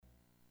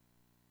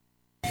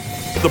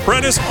The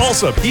Prentice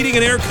Allsup Heating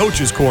and Air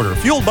Coaches Corner,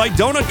 fueled by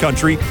Donut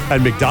Country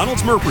and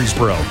McDonald's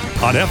Murfreesboro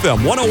on FM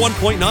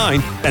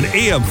 101.9 and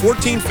AM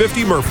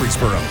 1450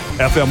 Murfreesboro,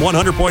 FM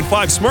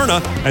 100.5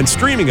 Smyrna, and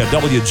streaming at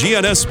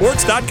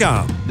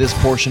WGNSSports.com. This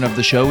portion of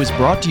the show is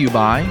brought to you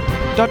by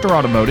Dr.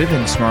 Automotive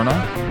in Smyrna,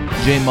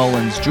 J.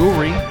 Mullins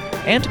Jewelry,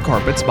 and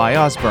Carpets by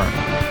Osborne.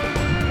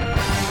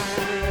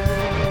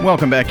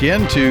 Welcome back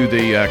into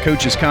the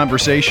Coaches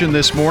Conversation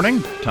this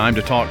morning. Time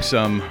to talk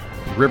some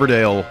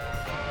Riverdale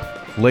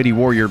Lady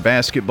Warrior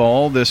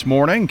basketball this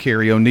morning.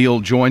 Carrie O'Neill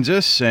joins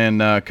us.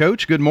 And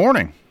Coach, good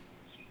morning.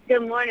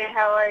 Good morning.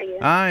 How are you?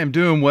 I am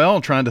doing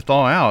well, trying to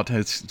thaw out.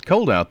 It's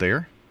cold out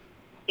there.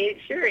 It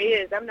sure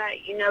is. I'm not,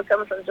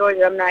 coming from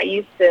Georgia, I'm not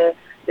used to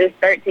this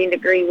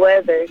 13-degree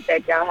weather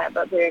that y'all have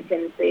up here in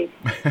Tennessee.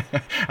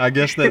 I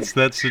guess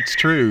it's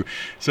true.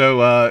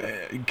 So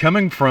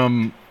coming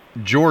from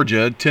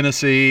Georgia,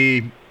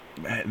 Tennessee,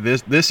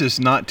 this is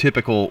not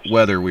typical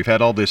weather. We've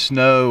had all this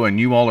snow, and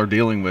you all are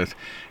dealing with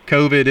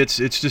COVID. It's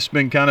just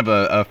been kind of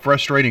a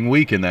frustrating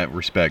week in that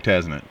respect,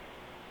 hasn't it?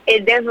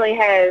 It definitely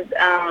has.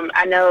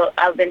 I know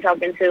I've been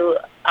talking to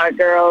our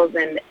girls,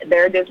 and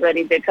they're just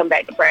ready to come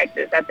back to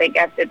practice. I think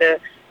after the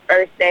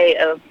first day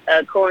of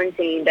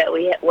quarantine that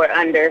we were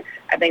under,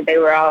 I think they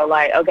were all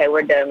like, okay,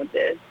 we're done with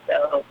this.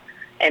 So,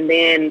 and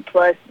then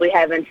plus we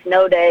having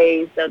snow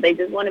days, so they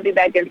just want to be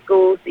back in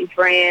school, see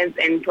friends,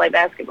 and play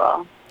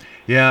basketball.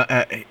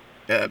 Yeah,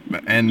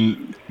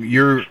 and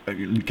you're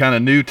kind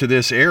of new to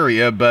this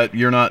area, but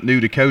you're not new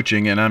to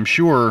coaching, and I'm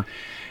sure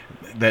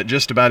that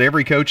just about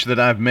every coach that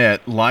I've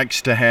met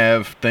likes to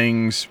have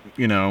things,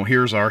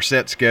 here's our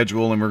set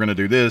schedule, and we're going to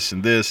do this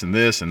and this and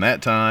this and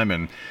that time,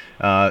 and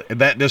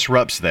that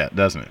disrupts that,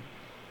 doesn't it?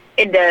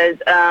 It does.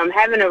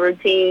 Having a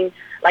routine,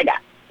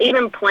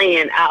 even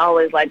playing, I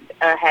always like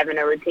having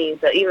a routine.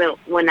 So even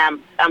when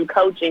I'm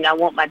coaching, I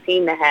want my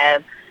team to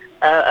have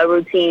a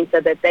routine so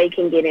that they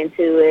can get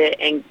into it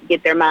and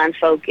get their mind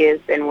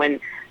focused. And when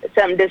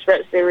something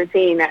disrupts the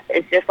routine,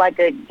 it's just like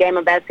a game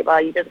of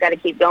basketball. You just got to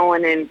keep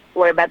going and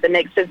worry about the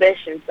next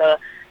possession. So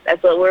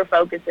that's what we're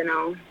focusing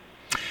on.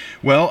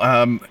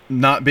 Well,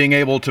 not being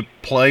able to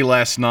play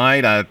last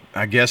night,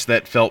 I guess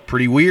that felt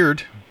pretty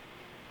weird.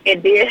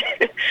 It did.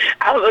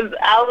 I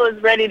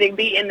was ready to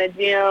be in the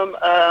gym,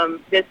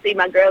 just see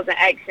my girls in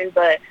action.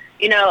 But,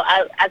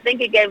 I think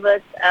it gave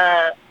us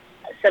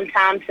some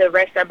time to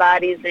rest our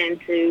bodies and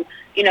to,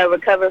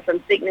 recover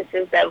from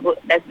sicknesses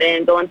that's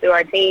been going through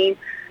our team.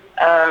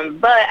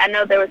 But I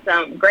know there were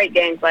some great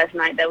games last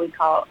night that we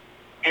caught,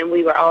 and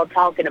we were all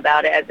talking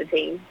about it as a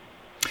team.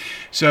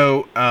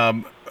 So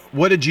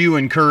what did you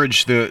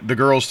encourage the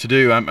girls to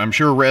do? I'm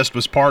sure rest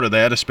was part of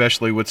that,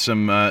 especially with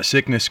some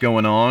sickness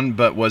going on.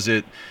 But was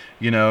it,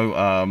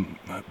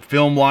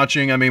 film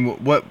watching? I mean,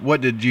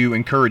 what did you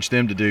encourage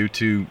them to do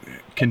to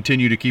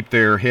continue to keep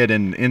their head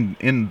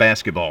in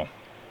basketball?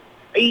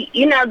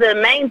 The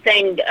main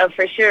thing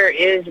for sure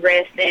is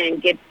rest and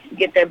get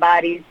their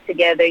bodies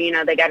together.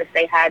 They got to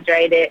stay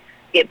hydrated,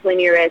 get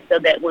plenty of rest so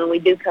that when we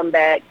do come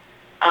back,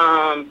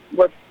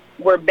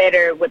 we're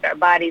better with our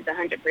bodies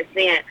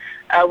 100%.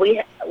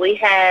 We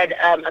had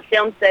a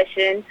film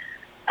session.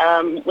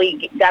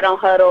 We got on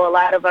Huddle. A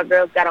lot of our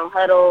girls got on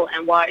Huddle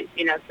and watched,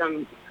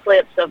 some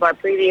clips of our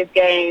previous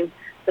games,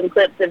 some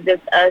clips of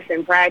just us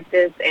in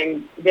practice,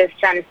 and just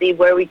trying to see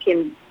where we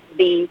can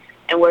be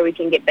and where we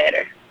can get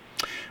better.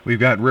 We've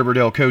got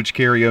Riverdale coach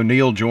Carrie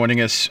O'Neill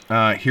joining us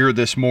here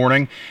this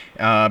morning.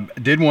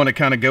 Did want to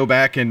kind of go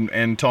back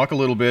and talk a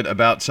little bit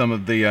about some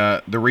of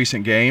the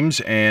recent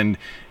games. And,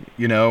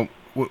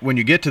 when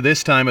you get to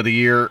this time of the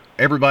year,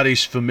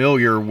 everybody's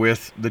familiar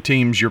with the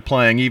teams you're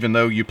playing, even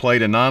though you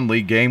played a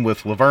non-league game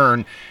with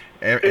Laverne.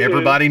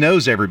 Everybody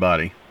knows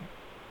everybody.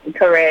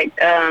 Correct.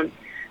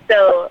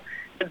 So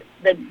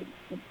the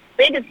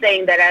biggest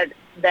thing that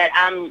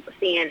I'm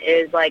seeing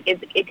is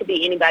it could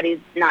be anybody's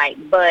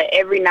night, but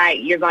every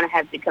night you're going to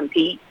have to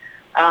compete.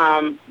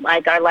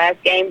 Like our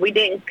last game, we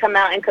didn't come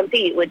out and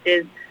compete, which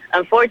is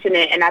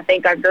unfortunate, and I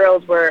think our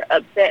girls were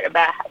upset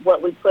about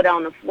what we put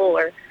on the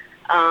floor.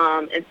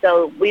 And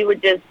so we were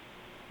just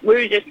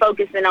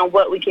focusing on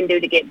what we can do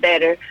to get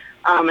better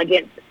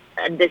against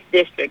this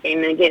district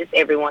and against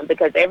everyone,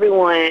 because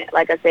everyone,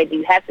 like I said,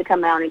 you have to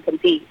come out and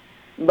compete.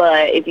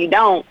 But if you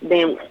don't,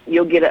 then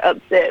you'll get an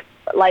upset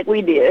like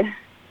we did.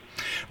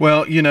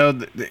 Well,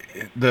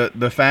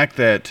 the fact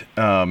that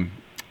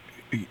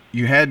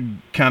you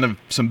had kind of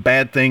some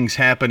bad things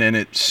happen and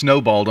it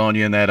snowballed on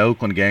you in that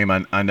Oakland game,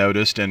 I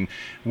noticed. And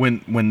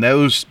when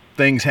those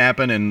things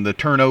happen and the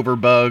turnover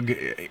bug,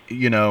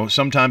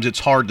 sometimes it's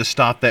hard to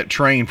stop that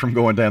train from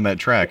going down that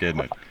track, isn't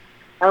it?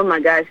 Oh, my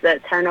gosh,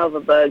 that turnover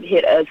bug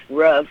hit us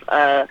rough.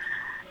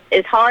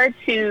 It's hard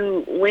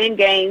to win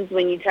games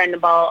when you turn the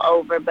ball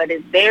over, but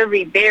it's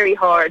very, very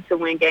hard to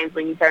win games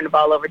when you turn the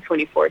ball over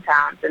 24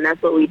 times, and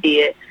that's what we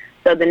did.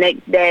 So the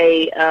next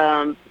day,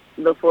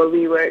 before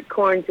we were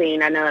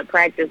quarantined, I know at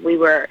practice we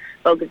were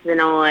focusing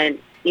on,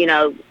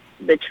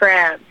 the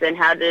traps and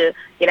how to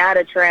get out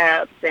of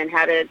traps and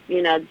how to,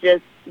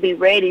 just be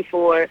ready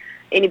for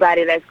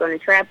anybody that's going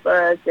to trap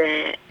us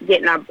and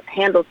getting our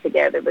handles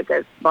together,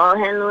 because ball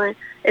handling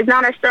is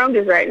not our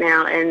strongest right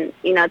now. And,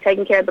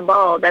 taking care of the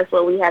ball, that's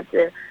what we have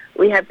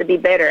to be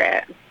better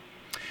at.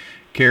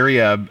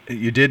 Carrie,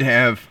 you did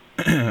have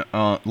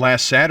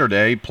last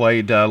Saturday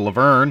played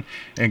Laverne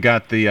and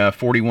got the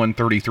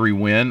 41-33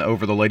 win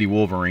over the Lady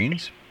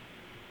Wolverines.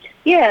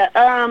 Yeah,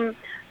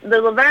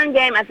 the Laverne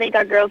game, I think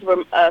our girls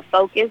were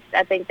focused.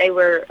 I think they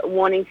were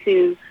wanting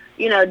to,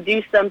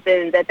 do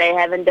something that they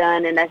haven't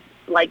done, and that's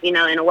in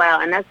a while,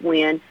 and that's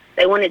win.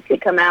 They wanted to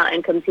come out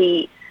and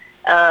compete.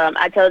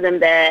 I told them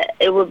that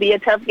it would be a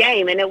tough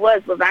game, and it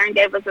was. Laverne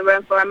gave us a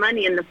run for our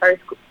money in the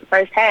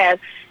first half.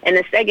 In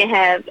the second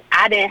half,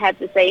 I didn't have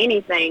to say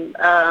anything.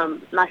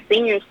 My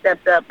seniors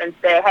stepped up and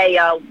said, "Hey,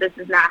 y'all, this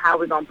is not how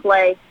we're gonna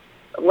play.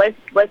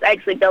 Let's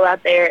actually go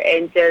out there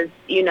and just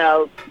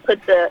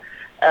put the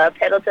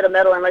pedal to the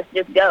metal and let's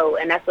just go."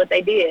 And that's what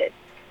they did.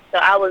 So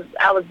I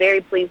was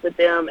very pleased with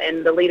them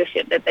and the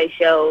leadership that they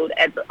showed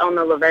on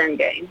the Laverne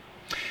game.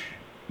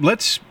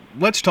 Let's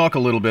talk a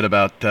little bit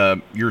about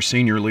your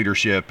senior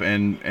leadership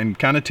and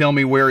kind of tell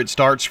me where it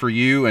starts for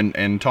you,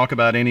 and talk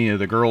about any of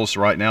the girls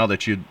right now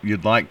that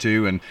you'd like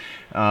to. And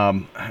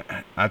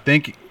I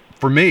think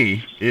for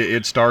me,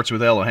 it starts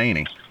with Ella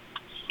Haney.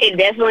 It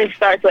definitely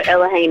starts with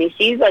Ella Haney.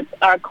 She's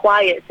our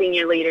quiet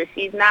senior leader.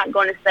 She's not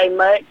going to say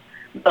much,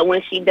 but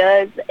when she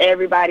does,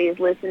 everybody is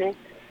listening.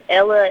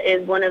 Ella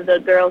is one of the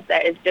girls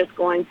that is just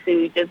going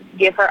to just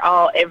give her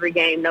all every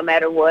game, no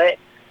matter what.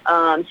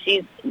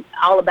 She's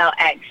all about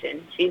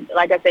action. She's,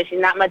 like I said,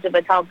 she's not much of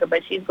a talker,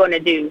 but she's going to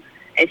do,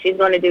 and she's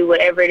going to do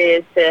whatever it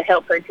is to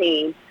help her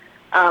team.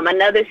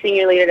 Another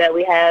senior leader that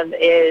we have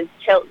is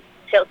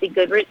Chelsea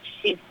Goodrich.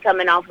 She's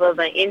coming off of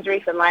an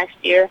injury from last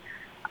year,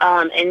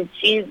 and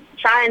she's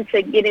trying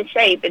to get in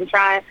shape and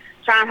trying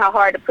how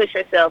hard to push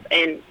herself.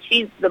 And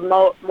she's the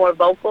more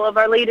vocal of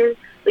our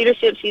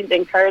leadership. She's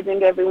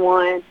encouraging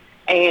everyone,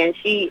 and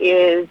she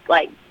is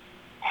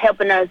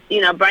helping us,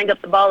 bring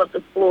up the ball up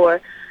the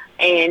floor.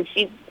 And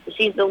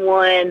she's the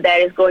one that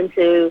is going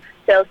to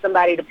tell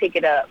somebody to pick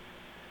it up.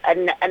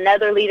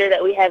 Another leader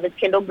that we have is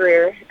Kendall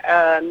Greer.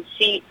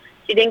 She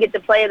didn't get to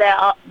play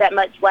that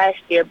much last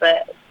year,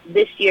 but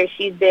this year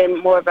she's been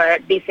more of a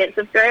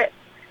defensive threat.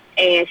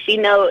 And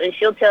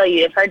she'll tell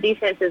you if her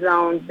defense is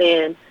on,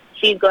 then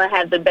she's going to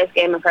have the best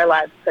game of her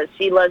life, because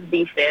she loves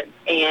defense,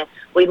 and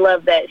we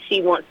love that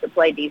she wants to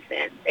play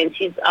defense. And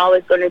she's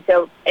always going to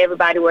tell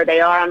everybody where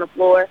they are on the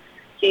floor.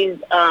 She's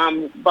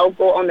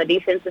vocal on the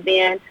defensive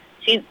end.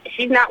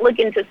 She's not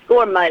looking to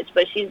score much,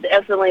 but she's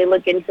definitely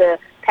looking to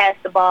pass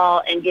the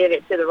ball and give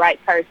it to the right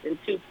person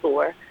to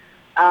score.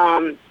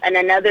 And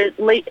another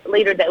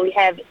leader that we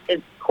have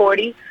is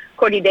Cordy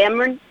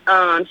Dameron.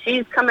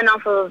 She's coming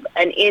off of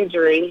an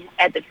injury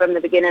from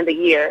the beginning of the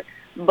year,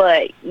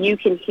 but you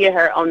can hear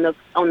her on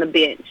the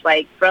bench.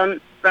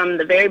 From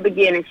the very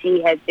beginning,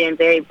 she has been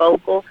very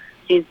vocal.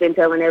 She's been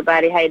telling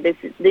everybody, "Hey,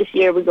 this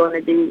year we're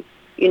going to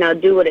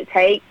do what it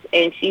takes,"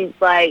 and she's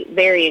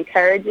very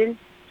encouraging.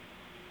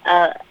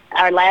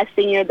 Our last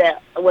senior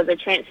that was a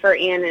transfer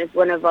in is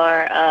one of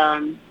our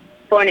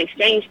foreign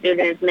exchange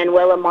students,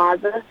 Manuela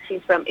Mazza.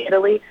 She's from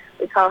Italy.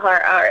 We call her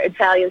our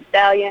Italian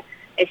stallion,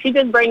 and she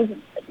brings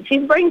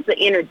the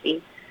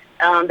energy.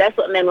 That's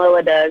what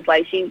Manuela does.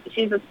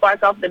 She's a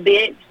spark off the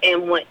bench,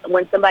 and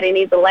when somebody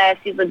needs a laugh,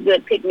 she's a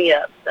good pick me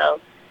up. So,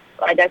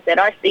 like I said,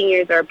 our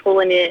seniors are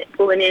pulling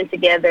in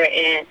together,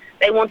 and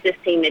they want this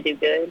team to do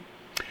good.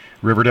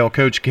 Riverdale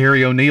coach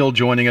Carrie O'Neill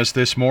joining us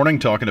this morning,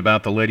 talking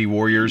about the Lady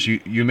Warriors.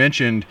 You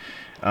mentioned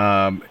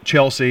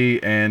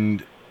Chelsea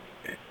and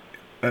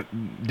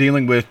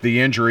dealing with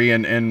the injury,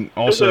 and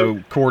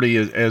also Cordy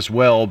as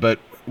well. But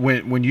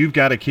when you've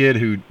got a kid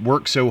who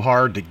works so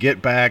hard to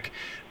get back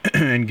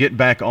and get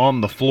back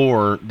on the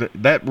floor,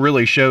 that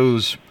really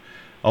shows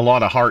a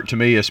lot of heart to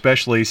me,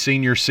 especially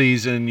senior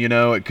season.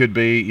 It could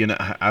be,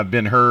 I've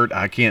been hurt,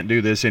 I can't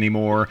do this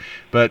anymore.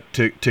 But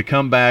to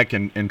come back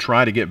and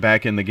try to get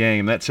back in the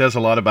game, that says a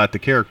lot about the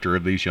character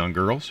of these young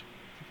girls.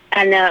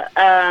 I know.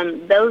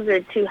 Those are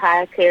two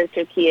high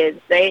character kids.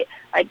 They,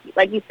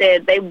 like you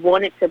said, they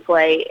wanted to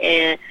play,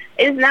 and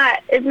it's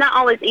not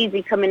always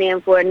easy coming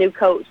in for a new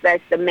coach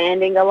that's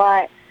demanding a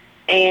lot.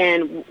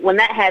 And when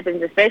that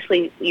happens,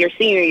 especially your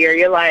senior year,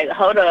 you're like,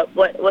 hold up,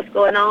 what's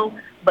going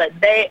on? But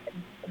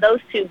those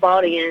two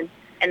bought in,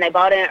 and they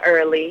bought in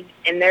early,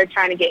 and they're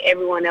trying to get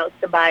everyone else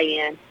to buy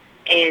in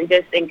and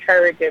just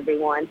encourage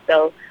everyone.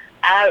 So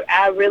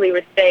I really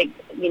respect,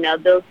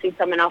 those two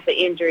coming off of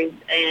injuries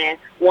and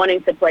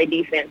wanting to play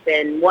defense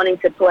and wanting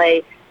to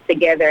play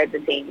together as a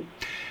team.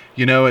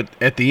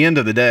 At the end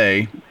of the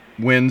day,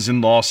 wins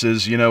and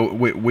losses,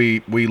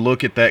 we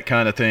look at that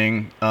kind of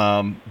thing.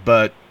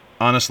 But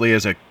honestly,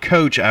 as a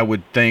coach, I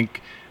would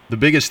think the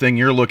biggest thing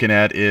you're looking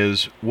at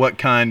is what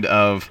kind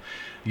of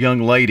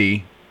young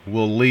lady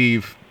will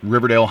leave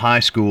Riverdale High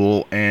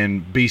School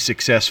and be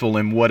successful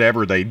in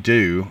whatever they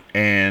do,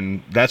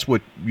 and that's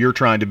what you're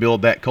trying to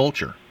build, that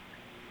culture.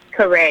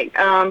 Correct.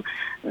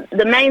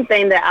 The main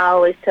thing that I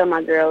always tell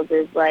my girls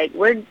is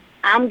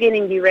I'm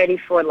getting you ready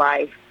for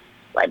life.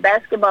 Like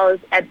basketball is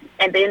at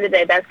the end of the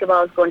day,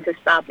 basketball is going to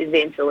stop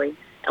eventually,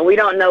 and we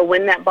don't know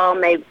when that ball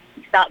may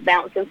stop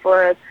bouncing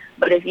for us.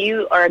 But if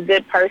you are a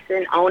good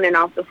person on and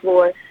off the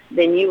floor,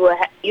 then you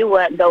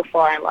will go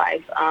far in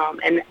life.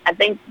 And I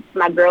think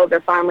my girls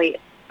are finally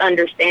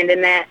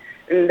understanding that,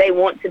 and they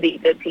want to be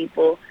good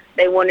people.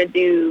 They want to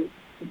do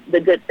the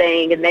good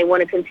thing, and they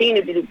want to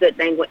continue to do the good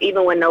thing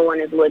even when no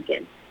one is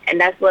looking. And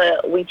that's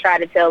what we try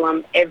to tell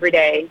them every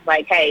day.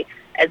 Like, hey,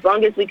 as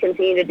long as we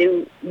continue to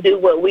do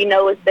what we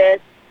know is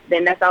best,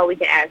 then that's all we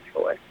can ask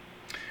for.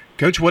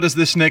 Coach, what does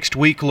this next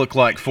week look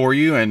like for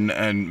you,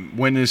 and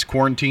when is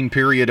quarantine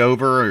period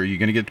over? Are you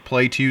going to get to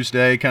play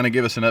Tuesday? Kind of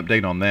give us an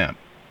update on that.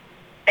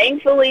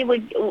 Thankfully,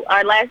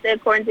 our last day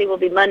of quarantine will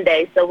be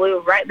Monday, so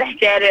we're right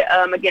back at it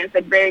against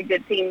a very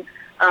good team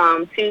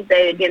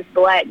Tuesday against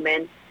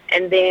Blackman.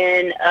 And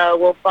then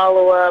we'll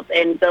follow up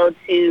and go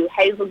to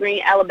Hazel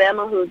Green,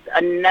 Alabama, who's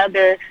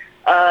another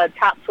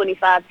top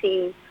 25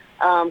 team,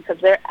 because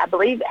I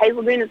believe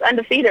Hazel Green is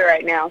undefeated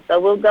right now. So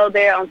we'll go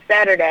there on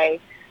Saturday.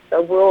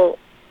 So we'll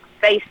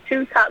face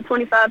 2 top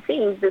 25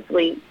 teams this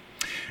week.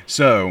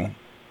 So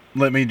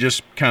let me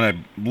just kind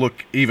of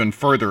look even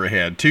further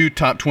ahead. 2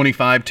 top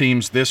 25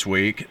 teams this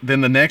week.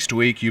 Then the next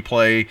week you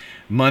play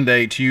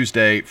Monday,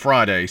 Tuesday,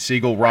 Friday,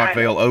 Siegel,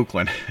 Rockvale, right.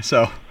 Oakland.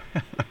 So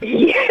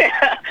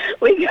yeah,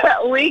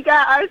 we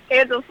got our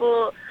schedule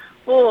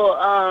full.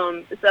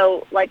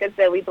 So like I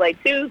said, we play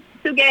two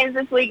games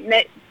this week.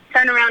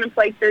 Turn around and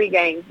play 3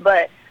 games.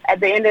 But at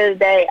the end of the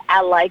day,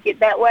 I like it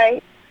that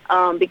way.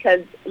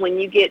 Because when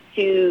you get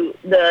to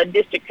the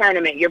district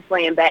tournament, you're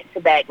playing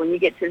back-to-back. When you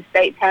get to the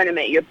state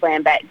tournament, you're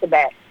playing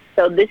back-to-back.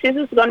 So this is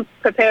just going to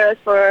prepare us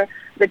for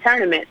the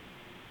tournament.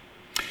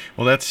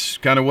 Well, that's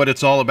kind of what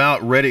it's all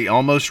about,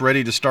 almost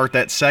ready to start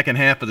that second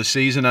half of the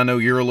season. I know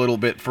you're a little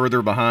bit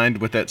further behind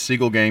with that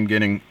Siegel game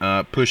getting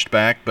pushed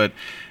back, but,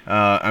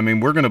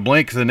 we're going to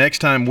blink. The next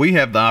time we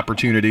have the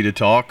opportunity to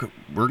talk,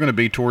 we're going to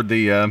be toward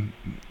the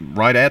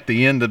right at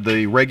the end of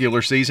the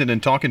regular season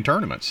and talking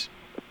tournaments.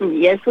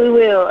 Yes, we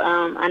will,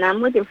 and I'm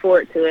looking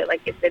forward to it.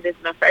 Like I said, this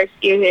is my first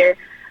year here,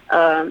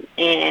 and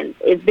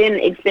it's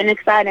been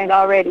exciting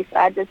already. So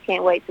I just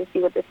can't wait to see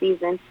what the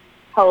season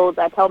holds.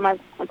 I told my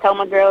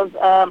girls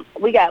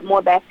we got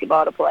more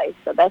basketball to play,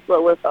 so that's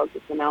what we're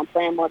focusing on,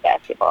 playing more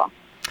basketball.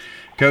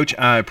 Coach,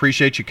 I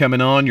appreciate you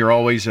coming on. You're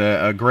always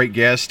a great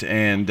guest,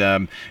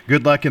 and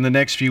good luck in the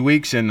next few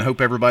weeks, and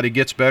hope everybody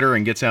gets better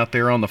and gets out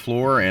there on the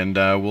floor, and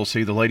we'll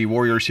see the Lady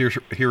Warriors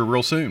here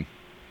real soon.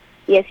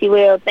 Yes, you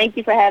will. Thank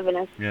you for having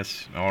us.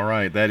 Yes. All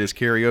right. That is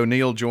Carrie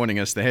O'Neill joining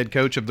us, the head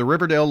coach of the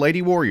Riverdale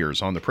Lady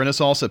Warriors on the Prentice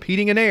Allsup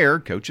Heating and Air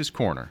Coach's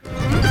Corner.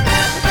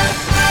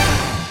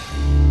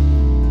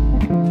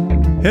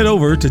 Head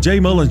over to J.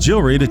 Mullins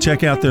Jewelry to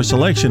check out their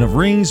selection of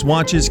rings,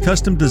 watches,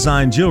 custom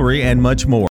design jewelry, and much more.